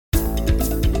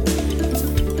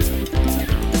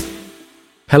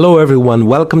Hello everyone,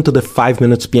 welcome to the 5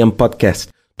 Minutes PM podcast.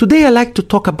 Today I'd like to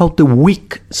talk about the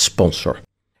weak sponsor.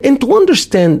 And to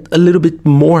understand a little bit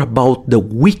more about the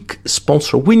weak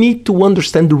sponsor, we need to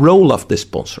understand the role of the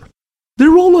sponsor. The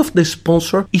role of the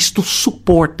sponsor is to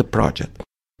support the project.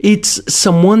 It's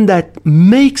someone that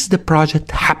makes the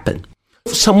project happen.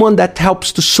 Someone that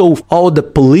helps to solve all the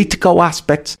political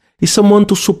aspects. Is someone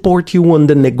to support you on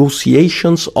the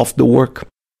negotiations of the work.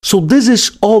 So this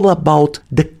is all about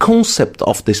the concept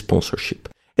of the sponsorship.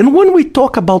 And when we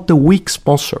talk about the weak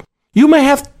sponsor, you may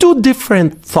have two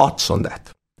different thoughts on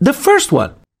that. The first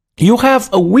one, you have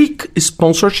a weak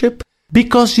sponsorship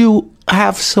because you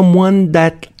have someone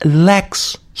that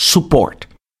lacks support.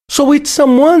 So it's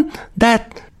someone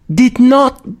that did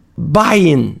not buy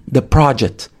in the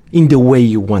project in the way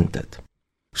you wanted.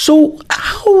 So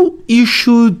how you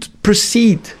should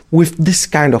proceed with this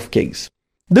kind of case?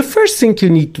 The first thing you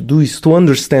need to do is to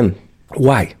understand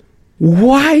why.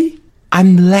 Why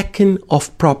I'm lacking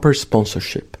of proper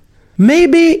sponsorship.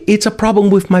 Maybe it's a problem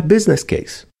with my business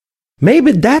case.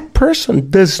 Maybe that person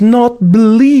does not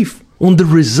believe on the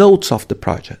results of the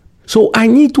project. So I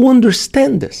need to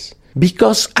understand this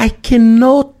because I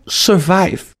cannot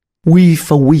survive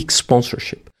with a weak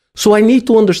sponsorship. So I need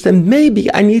to understand, maybe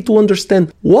I need to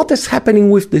understand what is happening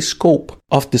with the scope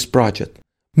of this project.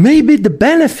 Maybe the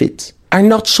benefits are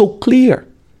not so clear.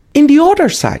 In the other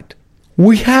side,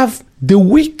 we have the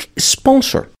weak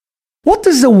sponsor. What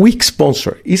is a weak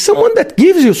sponsor? It's someone that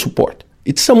gives you support.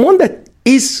 It's someone that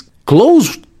is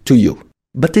close to you,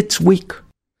 but it's weak.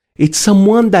 It's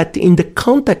someone that in the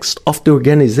context of the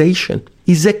organization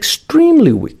is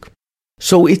extremely weak.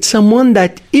 So it's someone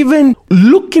that even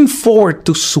looking forward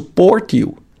to support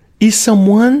you is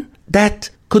someone that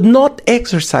could not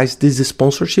exercise this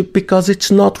sponsorship because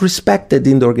it's not respected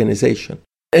in the organization.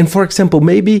 And for example,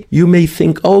 maybe you may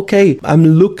think, okay,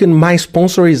 my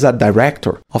sponsor is a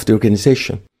director of the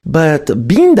organization. But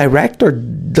being director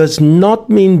does not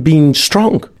mean being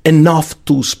strong enough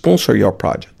to sponsor your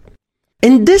project.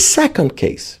 In this second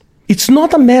case, it's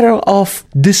not a matter of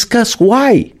discuss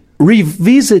why,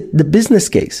 revisit the business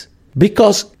case.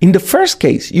 Because in the first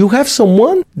case, you have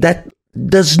someone that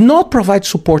does not provide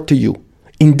support to you.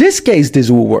 In this case, this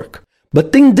will work.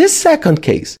 But in this second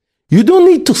case, you don't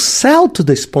need to sell to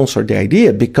the sponsor the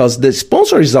idea because the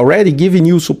sponsor is already giving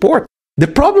you support. The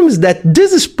problem is that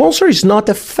this sponsor is not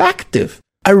effective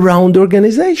around the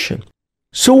organization.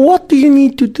 So what do you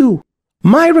need to do?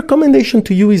 My recommendation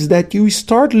to you is that you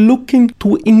start looking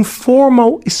to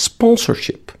informal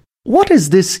sponsorship. What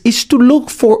is this? Is to look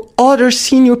for other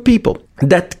senior people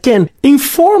that can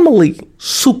informally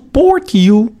support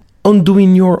you on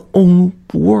doing your own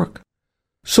work.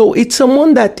 So it's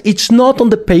someone that it's not on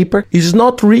the paper, it's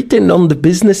not written on the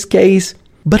business case,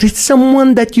 but it's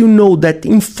someone that you know that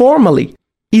informally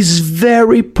is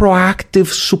very proactive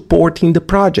supporting the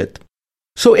project.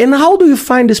 So, and how do you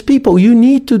find these people? You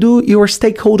need to do your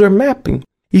stakeholder mapping.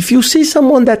 If you see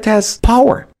someone that has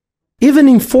power, even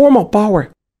informal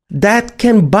power, that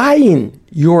can buy in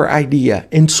your idea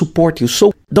and support you.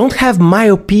 So don't have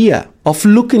myopia of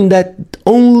looking that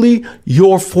only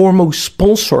your formal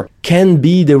sponsor can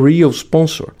be the real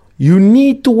sponsor. You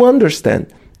need to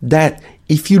understand that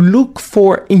if you look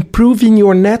for improving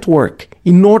your network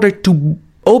in order to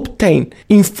obtain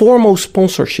informal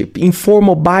sponsorship,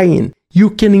 informal buy-in, you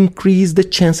can increase the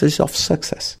chances of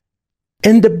success.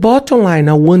 And the bottom line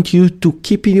I want you to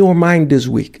keep in your mind this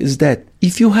week is that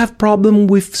if you have problem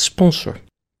with sponsor,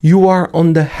 you are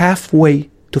on the halfway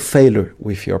to failure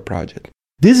with your project.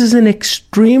 This is an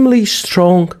extremely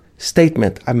strong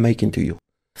statement I'm making to you.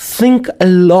 Think a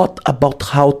lot about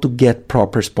how to get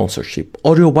proper sponsorship.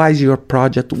 Otherwise, your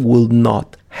project will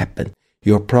not happen.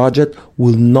 Your project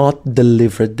will not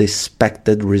deliver the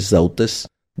expected results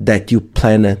that you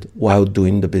planned while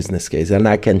doing the business case. And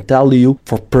I can tell you,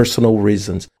 for personal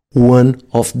reasons, one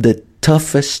of the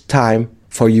toughest time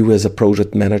for you as a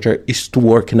project manager is to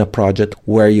work in a project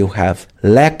where you have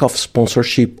lack of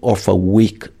sponsorship or a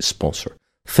weak sponsor.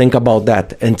 Think about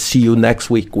that and see you next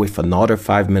week with another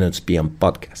 5 Minutes PM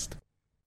podcast.